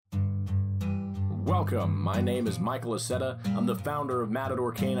Welcome, my name is Michael Aceta. I'm the founder of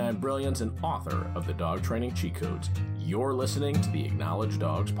Matador Canine Brilliance and author of the Dog Training Cheat Codes. You're listening to the Acknowledge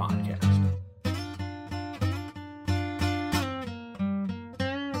Dogs podcast.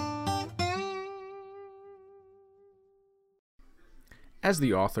 As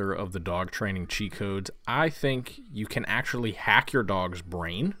the author of the Dog Training Cheat Codes, I think you can actually hack your dog's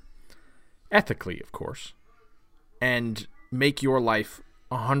brain, ethically, of course, and make your life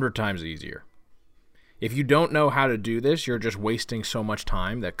 100 times easier. If you don't know how to do this, you're just wasting so much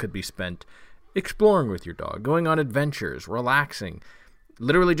time that could be spent exploring with your dog, going on adventures, relaxing,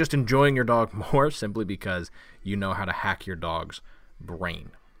 literally just enjoying your dog more simply because you know how to hack your dog's brain.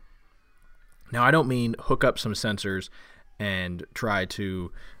 Now, I don't mean hook up some sensors and try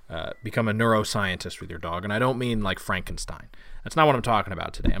to become a neuroscientist with your dog, and I don't mean like Frankenstein. That's not what I'm talking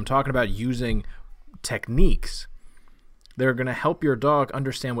about today. I'm talking about using techniques that are going to help your dog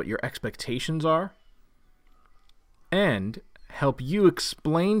understand what your expectations are and help you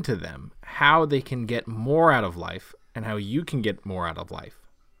explain to them how they can get more out of life and how you can get more out of life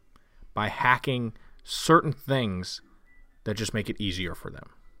by hacking certain things that just make it easier for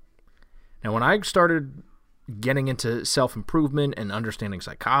them. Now, when I started getting into self-improvement and understanding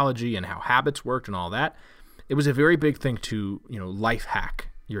psychology and how habits worked and all that, it was a very big thing to, life hack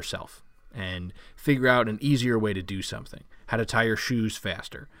yourself and figure out an easier way to do something, how to tie your shoes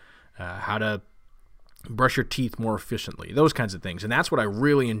faster, how to brush your teeth more efficiently, those kinds of things. And that's what I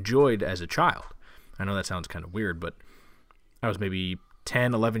really enjoyed as a child. I know that sounds kind of weird, but I was maybe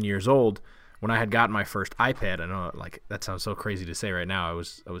 10, 11 years old when I had gotten my first iPad. I know, that sounds so crazy to say right now. I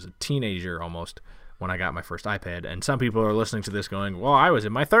was a teenager almost when I got my first iPad. And some people are listening to this going, well, I was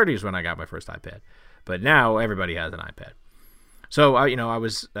in my 30s when I got my first iPad. But now everybody has an iPad. So, I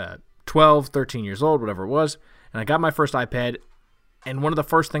was 12, 13 years old, whatever it was, and I got my first iPad, and one of the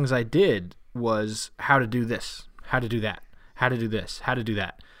first things I did was how to do this, how to do that, how to do this, how to do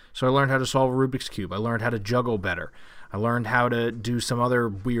that. So I learned how to solve a Rubik's Cube. I learned how to juggle better. I learned how to do some other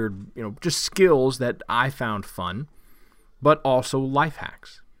weird, just skills that I found fun, but also life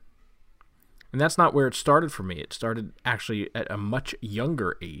hacks. And that's not where it started for me. It started actually at a much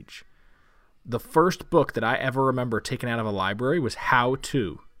younger age. The first book that I ever remember taking out of a library was How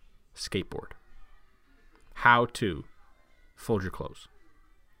to Skateboard. How to Fold Your Clothes.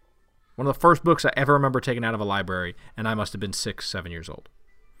 One of the first books I ever remember taking out of a library, and I must have been 6, 7 years old.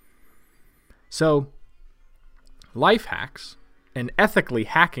 So, life hacks and ethically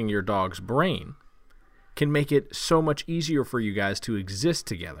hacking your dog's brain can make it so much easier for you guys to exist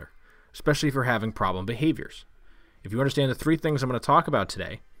together, especially if you're having problem behaviors. If you understand the 3 things I'm going to talk about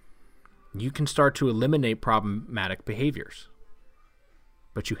today, you can start to eliminate problematic behaviors.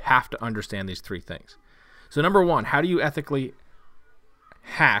 But you have to understand these 3 things. So number 1, how do you ethically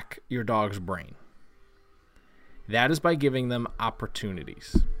hack your dog's brain? That is by giving them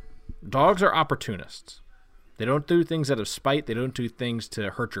opportunities. Dogs are opportunists. They don't do things out of spite. They don't do things to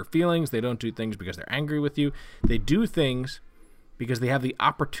hurt your feelings. They don't do things because they're angry with you. They do things because they have the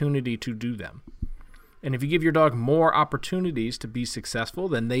opportunity to do them. And if you give your dog more opportunities to be successful,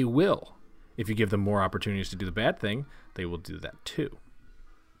 then they will. If you give them more opportunities to do the bad thing, they will do that too.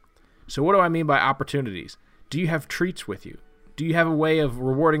 So what do I mean by opportunities? Do you have treats with you? Do you have a way of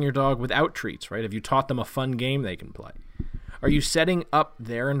rewarding your dog without treats, right? Have you taught them a fun game they can play? Are you setting up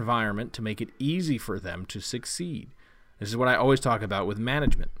their environment to make it easy for them to succeed? This is what I always talk about with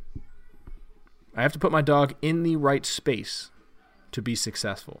management. I have to put my dog in the right space to be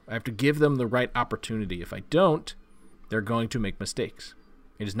successful. I have to give them the right opportunity. If I don't, they're going to make mistakes.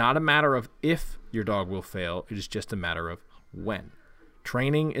 It is not a matter of if your dog will fail. It is just a matter of when.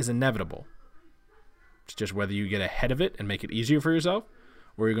 Training is inevitable. It's just whether you get ahead of it and make it easier for yourself,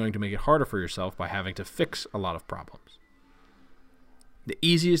 or you're going to make it harder for yourself by having to fix a lot of problems. The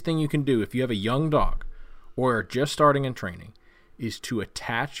easiest thing you can do if you have a young dog or are just starting in training is to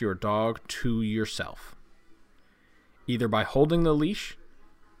attach your dog to yourself. Either by holding the leash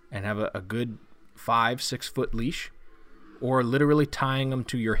and have a good 5-6 foot leash, or literally tying them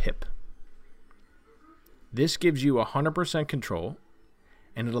to your hip. This gives you 100% control,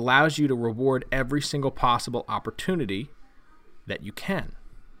 and it allows you to reward every single possible opportunity that you can.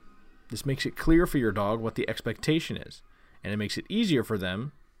 This makes it clear for your dog what the expectation is, and it makes it easier for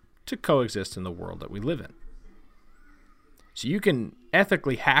them to coexist in the world that we live in. So you can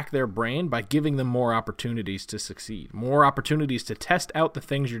ethically hack their brain by giving them more opportunities to succeed, more opportunities to test out the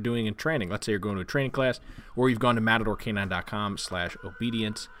things you're doing in training. Let's say you're going to a training class, or you've gone to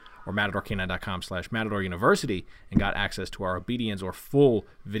matadorcanine.com/obedience or matadorcanine.com/Matador University and got access to our obedience or full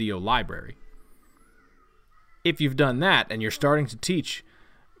video library. If you've done that and you're starting to teach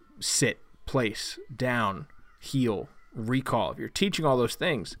sit, place, down, heel, recall, if you're teaching all those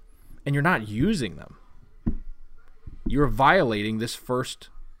things and you're not using them, you're violating this first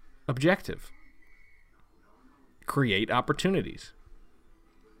objective. Create opportunities.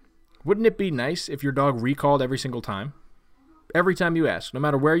 Wouldn't it be nice if your dog recalled every single time? Every time you asked, no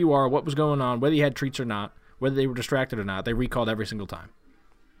matter where you are, what was going on, whether you had treats or not, whether they were distracted or not, they recalled every single time.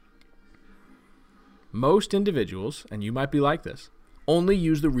 Most individuals, and you might be like this, only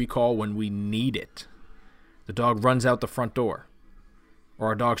use the recall when we need it. The dog runs out the front door, or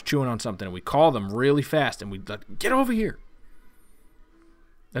our dog's chewing on something, and we call them really fast, and we like, get over here.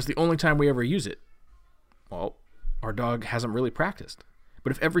 That's the only time we ever use it. Well, our dog hasn't really practiced.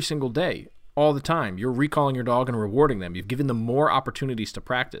 But if every single day, all the time, you're recalling your dog and rewarding them, you've given them more opportunities to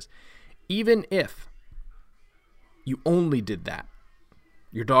practice, even if you only did that,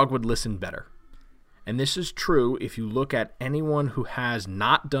 your dog would listen better. And this is true if you look at anyone who has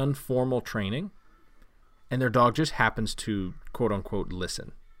not done formal training and their dog just happens to, quote unquote,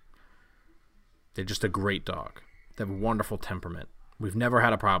 listen. They're just a great dog. They have a wonderful temperament. We've never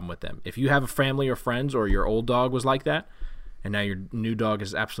had a problem with them. If you have a family or friends or your old dog was like that, and now your new dog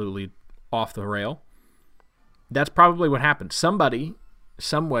is absolutely off the rail, that's probably what happened. Somebody,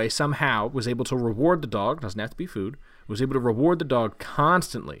 some way, somehow, was able to reward the dog, doesn't have to be food, was able to reward the dog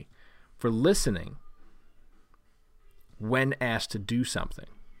constantly for listening when asked to do something.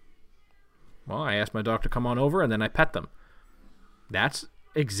 Well, I asked my dog to come on over, and then I pet them. That's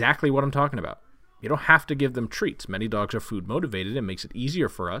exactly what I'm talking about. You don't have to give them treats. Many dogs are food motivated. It makes it easier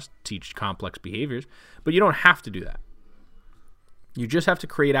for us to teach complex behaviors, but you don't have to do that. You just have to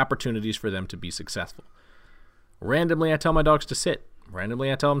create opportunities for them to be successful. Randomly, I tell my dogs to sit.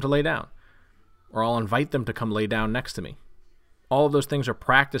 Randomly, I tell them to lay down. Or I'll invite them to come lay down next to me. All of those things are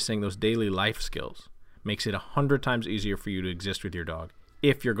practicing those daily life skills. Makes it 100 times easier for you to exist with your dog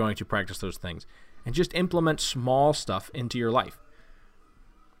if you're going to practice those things. And just implement small stuff into your life.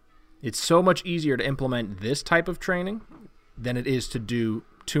 It's so much easier to implement this type of training than it is to do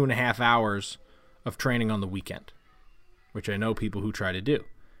 2.5 hours of training on the weekend, which I know people who try to do.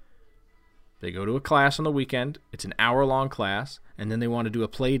 They go to a class on the weekend, it's an hour-long class, and then they want to do a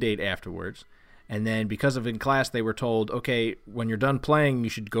play date afterwards. And then because of in class they were told, okay, when you're done playing, you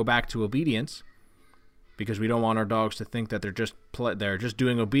should go back to obedience, because we don't want our dogs to think that they're just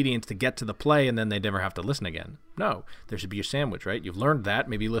doing obedience to get to the play and then they never have to listen again. No, there should be a sandwich, right? You've learned that.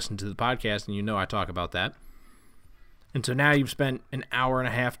 Maybe you listen to the podcast and you know I talk about that. And so now you've spent an hour and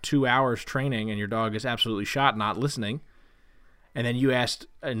a half, 2 hours training, and your dog is absolutely shot not listening. And then you asked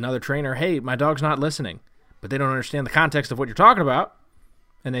another trainer, hey, my dog's not listening, but they don't understand the context of what you're talking about.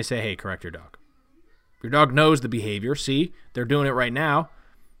 And they say, hey, correct your dog. Your dog knows the behavior. See, they're doing it right now.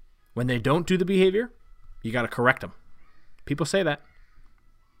 When they don't do the behavior, you got to correct them. People say that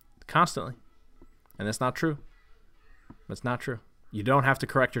constantly, and that's not true. That's not true. You don't have to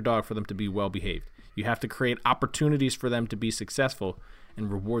correct your dog for them to be well behaved. You have to create opportunities for them to be successful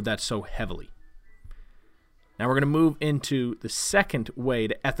and reward that so heavily. Now we're going to move into the second way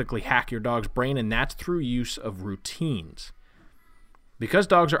to ethically hack your dog's brain, and that's through use of routines. Because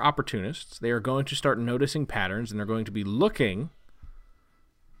dogs are opportunists, they are going to start noticing patterns, and they're going to be looking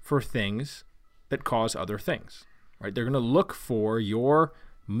for things that cause other things, right? They're going to look for your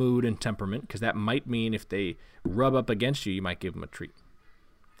mood and temperament, because that might mean if they rub up against you, you might give them a treat.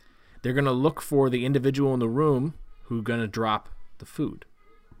 They're going to look for the individual in the room who's going to drop the food.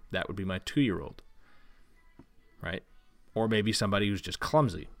 That would be my 2-year-old, right? Or maybe somebody who's just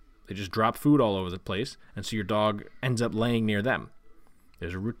clumsy. They just drop food all over the place, and so your dog ends up laying near them.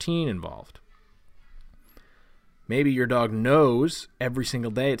 There's a routine involved. Maybe your dog knows every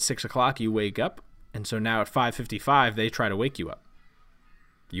single day at 6 o'clock you wake up, and so now at 5:55 they try to wake you up.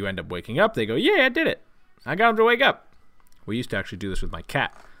 You end up waking up, they go, yeah, I did it. I got him to wake up. We used to actually do this with my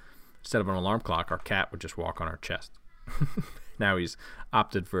cat. Instead of an alarm clock, our cat would just walk on our chest. Now he's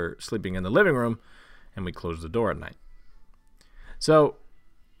opted for sleeping in the living room, and we close the door at night. So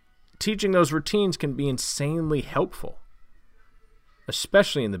teaching those routines can be insanely helpful,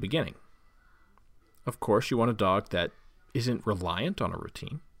 especially in the beginning. Of course, you want a dog that isn't reliant on a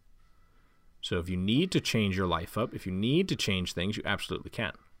routine. So if you need to change your life up, if you need to change things, you absolutely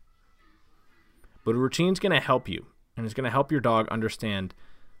can. But a routine's going to help you, and it's going to help your dog understand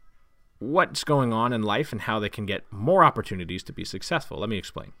what's going on in life and how they can get more opportunities to be successful. Let me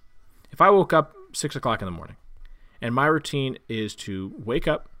explain. If I woke up 6 o'clock in the morning, and my routine is to wake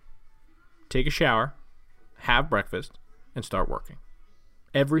up, take a shower, have breakfast, and start working.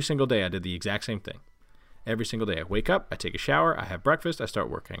 Every single day I did the exact same thing. Every single day I wake up, I take a shower, I have breakfast, I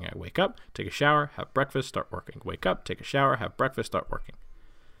start working. I wake up, take a shower, have breakfast, start working. Wake up, take a shower, have breakfast, start working.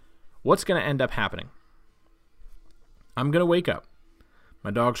 what's going to end up happening? I'm going to wake up.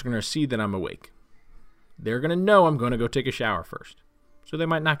 My dogs are going to see that I'm awake. They're going to know I'm going to go take a shower first, so they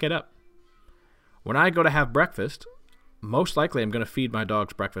might not get up. When I go to have breakfast, most likely I'm going to feed my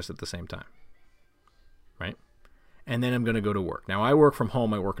dogs breakfast at the same time, right? And then I'm going to go to work. Now, I work from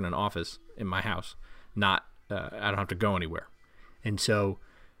home. I work in an office in my house. I don't have to go anywhere. And so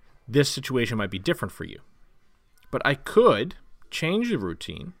this situation might be different for you. But I could change the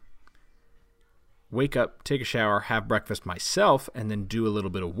routine, wake up, take a shower, have breakfast myself, and then do a little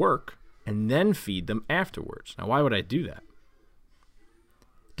bit of work, and then feed them afterwards. Now, why would I do that?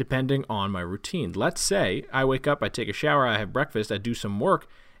 Depending on my routine. Let's say I wake up, I take a shower, I have breakfast, I do some work,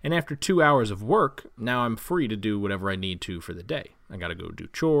 and after 2 hours of work, now I'm free to do whatever I need to for the day. I got to go do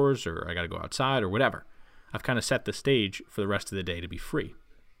chores, or I got to go outside, or whatever. I've kind of set the stage for the rest of the day to be free.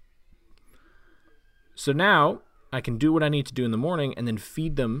 So now I can do what I need to do in the morning and then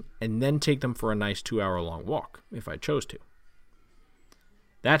feed them and then take them for a nice 2-hour-long walk if I chose to.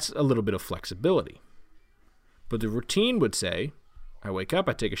 That's a little bit of flexibility. But the routine would say, I wake up,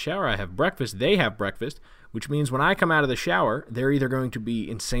 I take a shower, I have breakfast, they have breakfast, which means when I come out of the shower, they're either going to be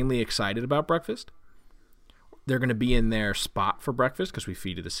insanely excited about breakfast, they're going to be in their spot for breakfast because we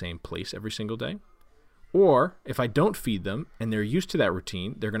feed at the same place every single day, or if I don't feed them and they're used to that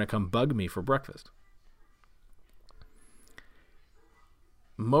routine, they're going to come bug me for breakfast.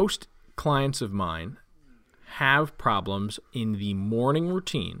 Most clients of mine have problems in the morning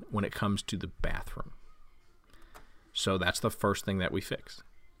routine when it comes to the bathroom. So that's the first thing that we fix.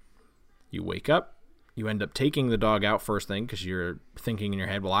 You wake up, you end up taking the dog out first thing because you're thinking in your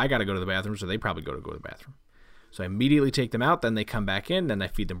head, well, I got to go to the bathroom, so they probably go to the bathroom. So I immediately take them out, then they come back in, then I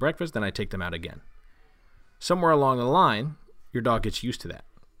feed them breakfast, then I take them out again. Somewhere along the line, your dog gets used to that.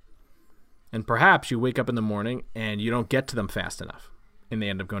 And perhaps you wake up in the morning and you don't get to them fast enough, and they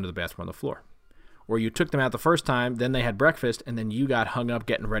end up going to the bathroom on the floor. Or you took them out the first time, then they had breakfast, and then you got hung up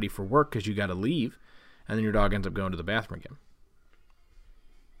getting ready for work because you got to leave, and then your dog ends up going to the bathroom again.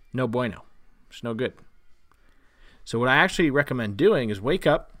 No bueno. It's no good. So what I actually recommend doing is wake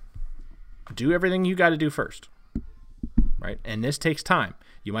up, do everything you got to do first, right? And this takes time.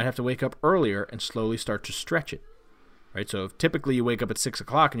 You might have to wake up earlier and slowly start to stretch it, right? So if typically you wake up at 6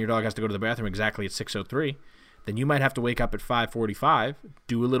 o'clock and your dog has to go to the bathroom exactly at 6:03, then you might have to wake up at 5:45,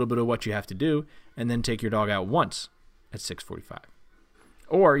 do a little bit of what you have to do, and then take your dog out once at 6:45.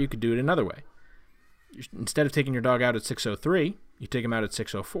 Or you could do it another way. Instead of taking your dog out at 6:03, you take him out at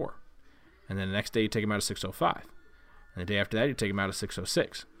 6:04. And then the next day you take him out at 6:05. And the day after that you take him out at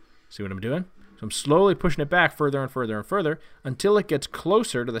 6:06. See what I'm doing? So I'm slowly pushing it back further and further and further until it gets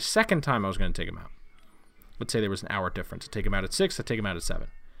closer to the second time I was going to take him out. Let's say there was an hour difference. I take him out at 6, I take him out at 7.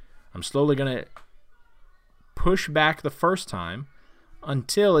 I'm slowly going to push back the first time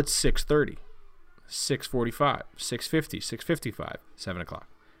until it's 6:30, 6:45, 6:50, 6:55, 7 o'clock.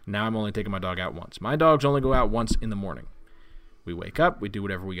 Now I'm only taking my dog out once. My dogs only go out once in the morning. We wake up, we do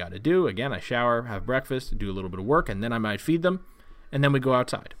whatever we got to do. Again, I shower, have breakfast, do a little bit of work, and then I might feed them, and then we go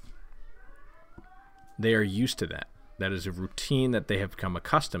outside. They are used to that. That is a routine that they have become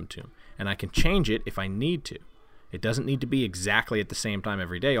accustomed to, and I can change it if I need to. It doesn't need to be exactly at the same time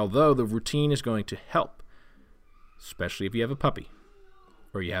every day, although the routine is going to help, especially if you have a puppy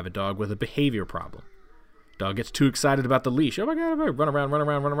or you have a dog with a behavior problem. Dog gets too excited about the leash. Oh my God, run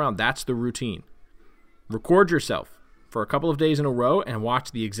around. That's the routine. Record yourself for a couple of days in a row and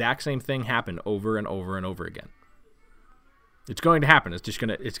watch the exact same thing happen over and over and over again. It's going to happen. It's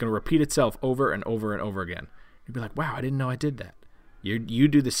going to repeat itself over and over and over again. You'll be like, wow, I didn't know I did that. You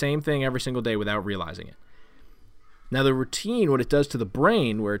do the same thing every single day without realizing it. Now the routine, what it does to the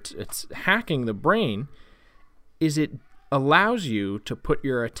brain, where it's hacking the brain, is it allows you to put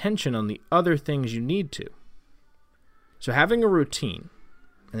your attention on the other things you need to. So having a routine,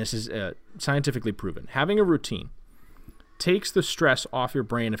 and this is scientifically proven, having a routine takes the stress off your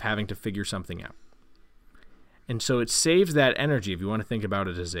brain of having to figure something out. And so it saves that energy, if you want to think about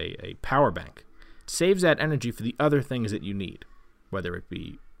it as a power bank. It saves that energy for the other things that you need, whether it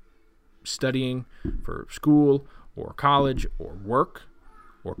be studying for school or college or work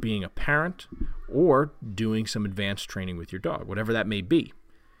or being a parent or doing some advanced training with your dog, whatever that may be.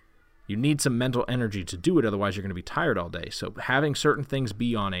 You need some mental energy to do it, otherwise you're going to be tired all day. So having certain things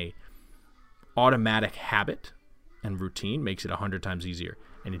be on a automatic habit and routine makes it 100 times easier.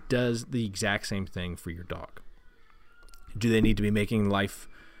 And it does the exact same thing for your dog. Do they need to be making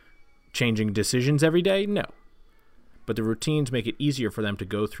life-changing decisions every day? No. But the routines make it easier for them to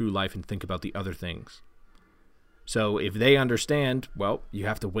go through life and think about the other things. So if they understand, well, you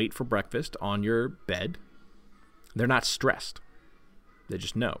have to wait for breakfast on your bed, they're not stressed. They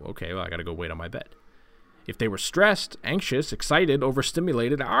just know, okay, well, I got to go wait on my bed. If they were stressed, anxious, excited,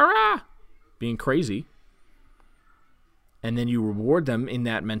 overstimulated, being crazy, and then you reward them in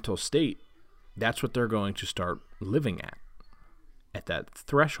that mental state, that's what they're going to start living at that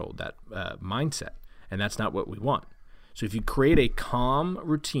threshold, that mindset. And that's not what we want. So if you create a calm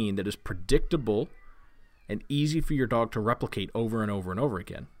routine that is predictable and easy for your dog to replicate over and over and over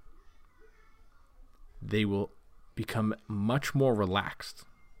again, they will become much more relaxed.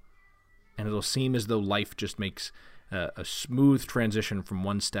 And it'll seem as though life just makes a smooth transition from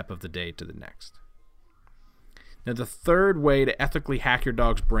one step of the day to the next. Now, the third way to ethically hack your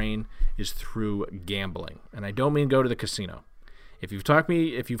dog's brain is through gambling. And I don't mean go to the casino. If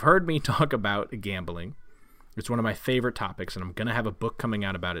you've heard me talk about gambling, it's one of my favorite topics, and I'm going to have a book coming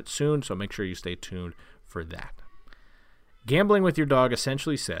out about it soon, so make sure you stay tuned for that. Gambling with your dog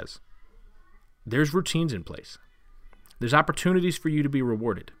essentially says there's routines in place. There's opportunities for you to be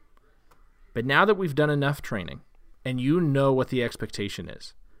rewarded. But now that we've done enough training and you know what the expectation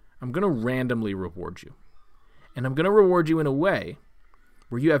is, I'm going to randomly reward you. And I'm going to reward you in a way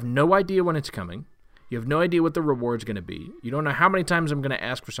where you have no idea when it's coming. You have no idea what the reward's going to be. You don't know how many times I'm going to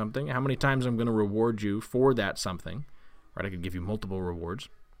ask for something, how many times I'm going to reward you for that something. Right? I could give you multiple rewards.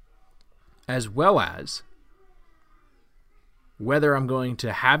 As well as whether I'm going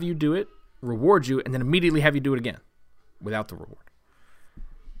to have you do it, reward you, and then immediately have you do it again without the reward.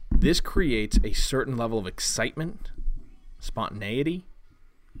 This creates a certain level of excitement, spontaneity,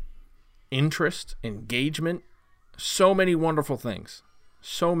 interest, engagement, so many wonderful things.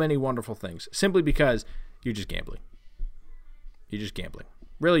 So many wonderful things. Simply because you're just gambling. You're just gambling.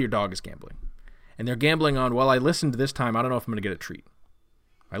 Really, your dog is gambling. And they're gambling on, well, I listened this time, I don't know if I'm going to get a treat.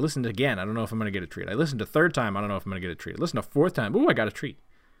 I listened again, I don't know if I'm going to get a treat. I listened a third time, I don't know if I'm going to get a treat. I listened a fourth time, ooh, I got a treat.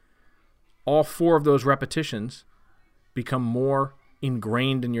 All 4 of those repetitions become more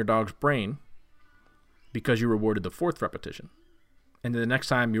ingrained in your dog's brain because you rewarded the 4th repetition. And then the next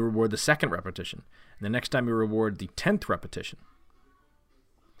time you reward the 2nd repetition. And the next time you reward the 10th repetition.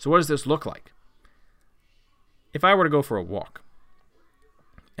 So what does this look like? If I were to go for a walk,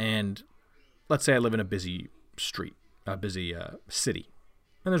 and let's say I live in a busy street, a busy city,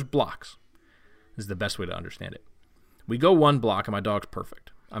 and there's blocks. This is the best way to understand it. We go 1 block and my dog's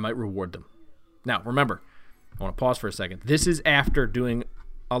perfect. I might reward them. Now, remember, I want to pause for a second. This is after doing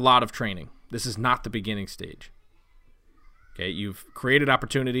a lot of training. This is not the beginning stage. Okay, you've created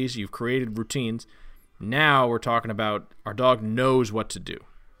opportunities, you've created routines. Now we're talking about our dog knows what to do.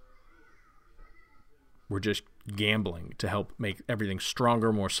 We're just gambling to help make everything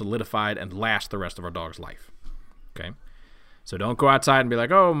stronger, more solidified, and last the rest of our dog's life. Okay? So don't go outside and be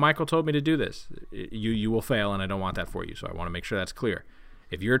like, oh, Michael told me to do this. You will fail, and I don't want that for you. So I want to make sure that's clear.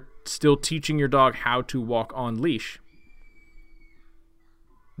 If you're still teaching your dog how to walk on leash,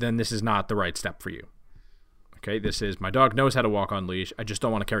 then this is not the right step for you. Okay? This is, my dog knows how to walk on leash. I just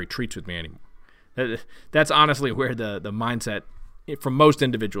don't want to carry treats with me anymore. That's honestly where the mindset from most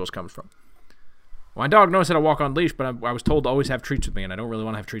individuals comes from. My dog knows how to walk on leash, but I was told to always have treats with me, and I don't really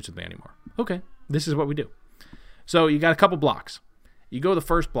want to have treats with me anymore. Okay, this is what we do. So you got a couple blocks. You go the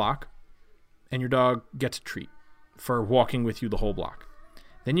first block, and your dog gets a treat for walking with you the whole block.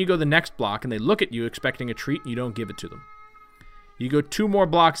 Then you go the next block, and they look at you expecting a treat, and you don't give it to them. You go 2 more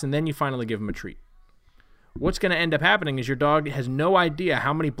blocks, and then you finally give them a treat. What's going to end up happening is your dog has no idea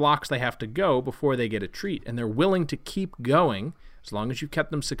how many blocks they have to go before they get a treat, and they're willing to keep going as long as you've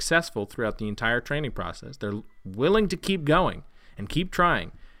kept them successful throughout the entire training process. They're willing to keep going and keep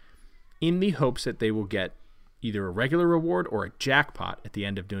trying in the hopes that they will get either a regular reward or a jackpot at the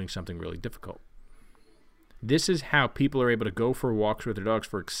end of doing something really difficult. This is how people are able to go for walks with their dogs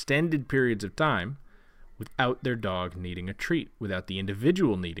for extended periods of time without their dog needing a treat, without the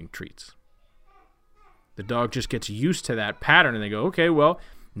individual needing treats. The dog just gets used to that pattern, and they go, okay, well,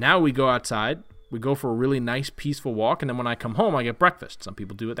 now we go outside, we go for a really nice, peaceful walk, and then when I come home, I get breakfast. Some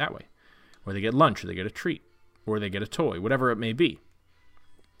people do it that way. Or they get lunch, or they get a treat, or they get a toy, whatever it may be.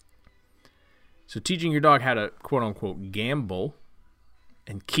 So teaching your dog how to, quote-unquote, gamble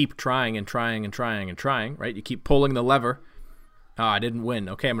and keep trying and trying and trying and trying, right? You keep pulling the lever. Oh, I didn't win.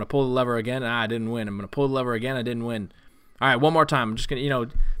 Okay, I'm going to pull the lever again. I didn't win. I'm going to pull the lever again. I didn't win. All right, one more time. I'm just going to,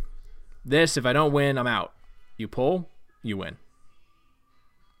 this, if I don't win, I'm out. You pull, you win.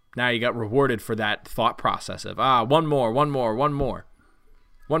 Now you got rewarded for that thought process of, one more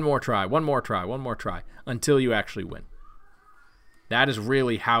try, until you actually win. That is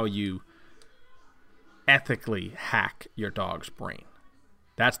really how you ethically hack your dog's brain.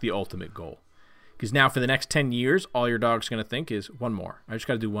 That's the ultimate goal. Because now for the next 10 years, all your dog's going to think is, one more. I just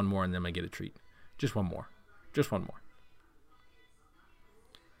got to do one more and then I get a treat. Just one more. Just one more.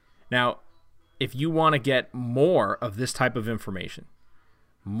 Now, if you want to get more of this type of information,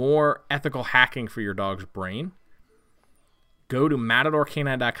 more ethical hacking for your dog's brain, go to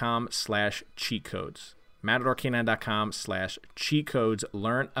matadorcanine.com/cheat codes. matadorcanine.com/cheat codes.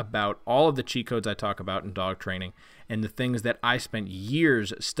 Learn about all of the cheat codes I talk about in dog training and the things that I spent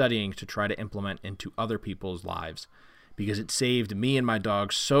years studying to try to implement into other people's lives, because it saved me and my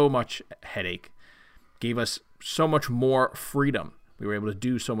dog so much headache, gave us so much more freedom. We were able to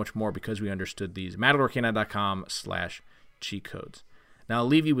do so much more because we understood these. matadorcanine.com/cheat codes. Now, I'll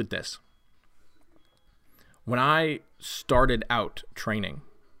leave you with this. When I started out training,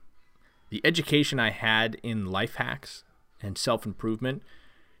 the education I had in life hacks and self-improvement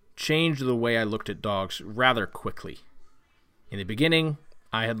changed the way I looked at dogs rather quickly. In the beginning,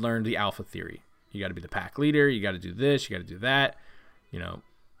 I had learned the alpha theory. You got to be the pack leader, you got to do this, you got to do that,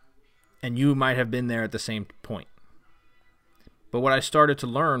 and you might have been there at the same point. But what I started to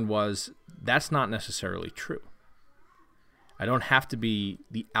learn was that's not necessarily true. I don't have to be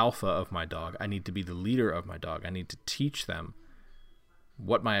the alpha of my dog. I need to be the leader of my dog. I need to teach them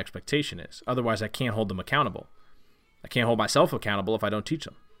what my expectation is. Otherwise, I can't hold them accountable. I can't hold myself accountable if I don't teach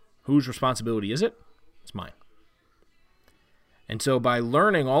them. Whose responsibility is it? It's mine. And so by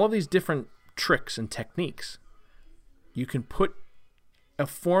learning all of these different tricks and techniques, you can put a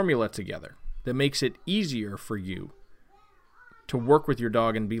formula together that makes it easier for you to work with your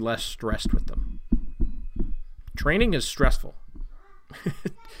dog and be less stressed with them. Training is stressful.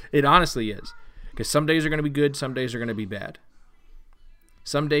 It honestly is. Because some days are going to be good, some days are going to be bad.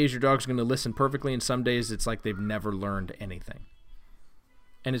 Some days your dog's going to listen perfectly, and some days it's like they've never learned anything.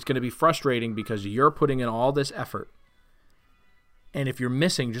 And it's going to be frustrating because you're putting in all this effort. And if you're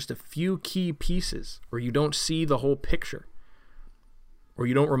missing just a few key pieces, or you don't see the whole picture, or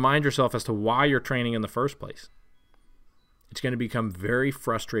you don't remind yourself as to why you're training in the first place, it's going to become very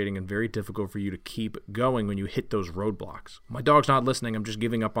frustrating and very difficult for you to keep going when you hit those roadblocks. My dog's not listening. I'm just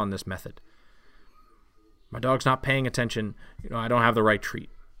giving up on this method. My dog's not paying attention. I don't have the right treat.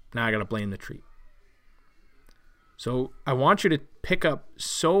 Now I got to blame the treat. So I want you to pick up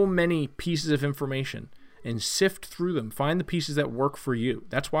so many pieces of information and sift through them. Find the pieces that work for you.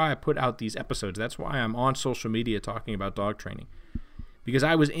 That's why I put out these episodes. That's why I'm on social media talking about dog training. Because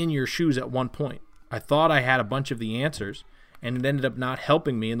I was in your shoes at one point. I thought I had a bunch of the answers, and it ended up not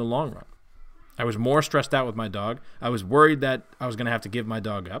helping me in the long run. I was more stressed out with my dog. I was worried that I was going to have to give my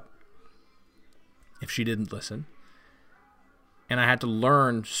dog up if she didn't listen. And I had to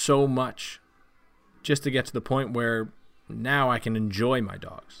learn so much just to get to the point where now I can enjoy my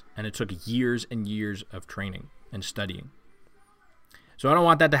dogs. And it took years and years of training and studying. So I don't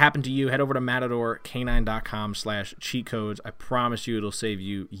want that to happen to you. Head over to matadorcanine.com/cheat codes. I promise you it'll save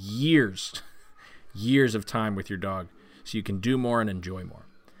you years of time with your dog, so you can do more and enjoy more.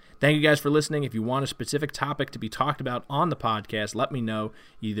 Thank you guys for listening. If you want a specific topic to be talked about on the podcast, let me know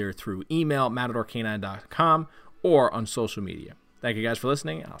either through email, matadorcanine.com, or on social media. Thank you guys for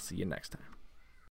listening. I'll see you next time.